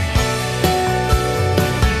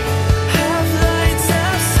 Have lights,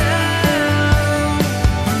 have sound.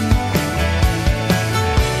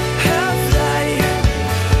 Have lights,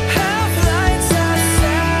 have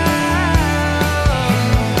sound.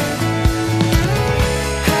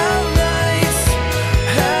 Have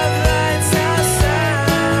lights, have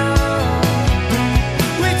sound.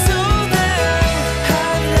 We told them, have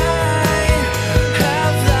light, have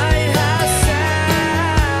sound.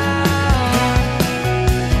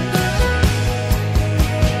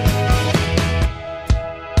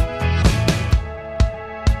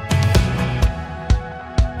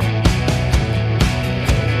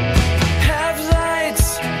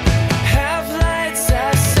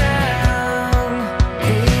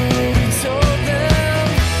 Ooh, we told them,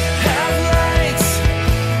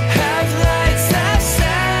 have lights, have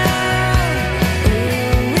sound.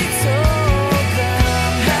 Ooh, we told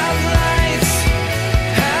them,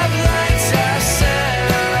 have lights, have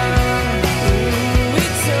sound. Ooh, we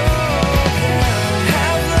told them,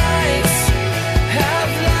 have lights,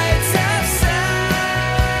 have sound.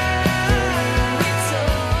 We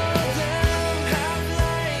told them, have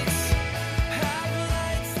lights, have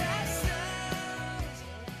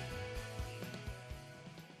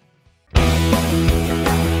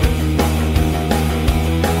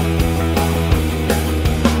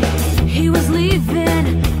He was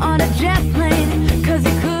leaving on a jet plane, cause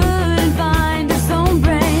he couldn't find his own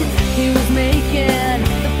brain. He was making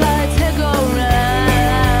the flights head go round.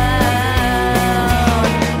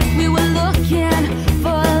 We were looking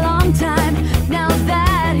for a long time. Now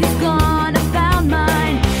that he's gone, I found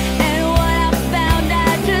mine. And what I found,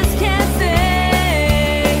 I just can't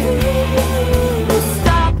say.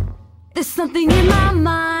 Stop, there's something in my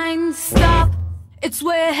mind. Stop, it's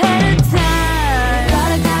way ahead of time.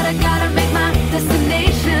 Gotta make my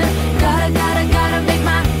destination. Gotta make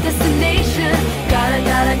my destination.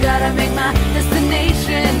 Gotta make my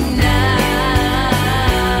destination now.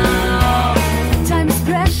 Time is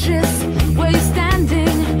precious, where you're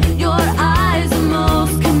standing. Your eyes are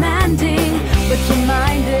most commanding, but your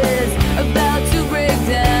mind is about to break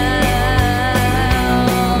down.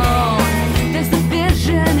 There's a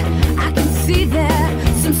vision, I can see there,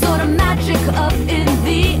 some sort of magic up in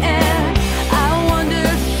the air. I wonder,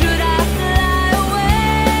 should I fly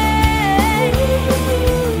away?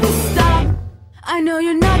 Stop, I know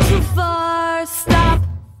you're not too far. Stop,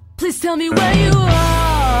 please tell me where you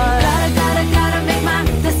are. Gotta make my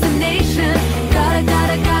destination. Gotta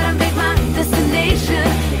make my destination.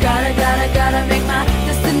 Gotta make my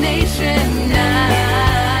destination now.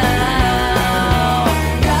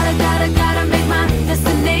 Gotta make my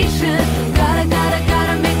destination.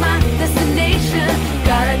 Gotta make my destination.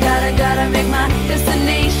 Gotta make my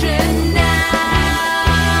destination now.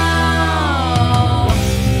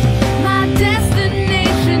 My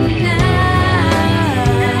destination now.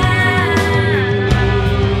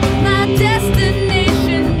 My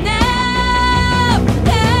destination now.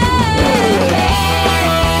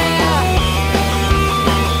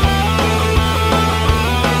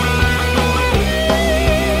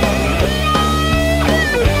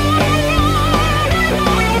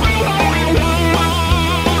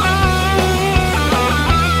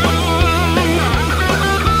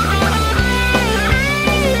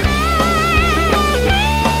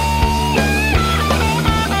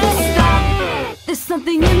 Stop, there's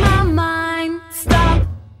something in my mind. Stop,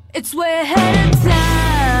 it's way ahead of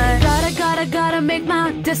time. Gotta make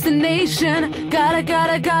my destination.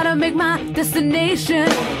 Gotta make my destination.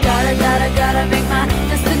 Gotta make my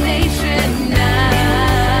destination now.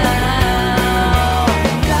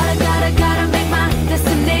 Gotta make my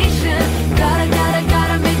destination. Gotta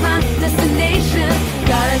make my destination.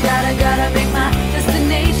 Gotta make my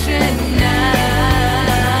destination now.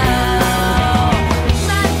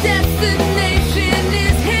 My destination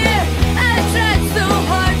is here. I tried so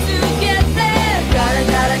hard to get there.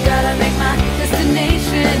 Gotta make my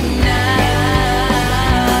destination now.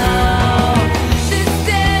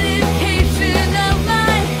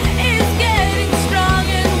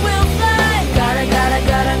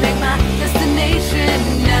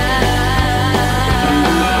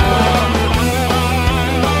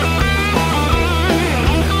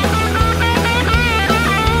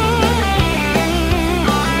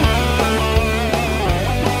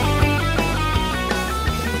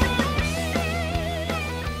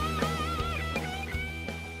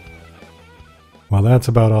 that's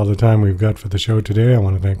about all the time we've got for the show today. I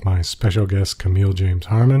want to thank my special guest, Camille James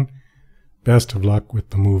Harman. Best of luck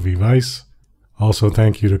with the movie Vice. Also,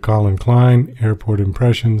 thank you to Colin Klein, Airport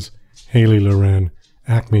Impressions, Haley Loren,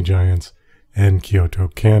 Acme Giants, and Kyoto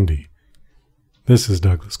Candy. This is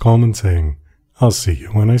Douglas Coleman saying, I'll see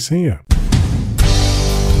you when I see you. To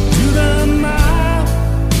the mile,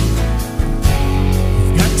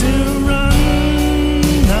 you've got to run,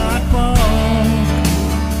 not walk.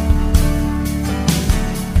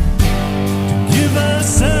 To give a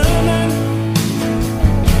sermon,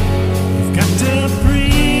 you've got to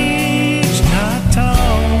preach, not talk.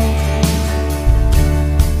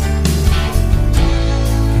 To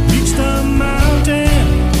reach the mountain,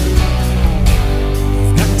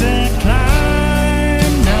 you've got to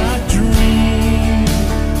climb, not dream.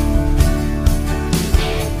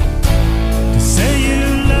 To say you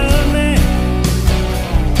love me,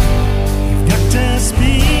 you've got to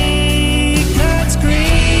speak, not scream.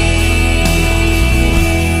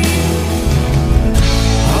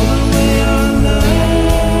 All the way on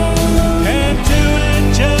love, can't do it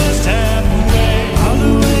just halfway. All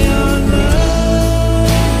the way on love,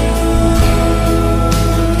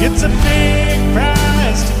 it's a pain.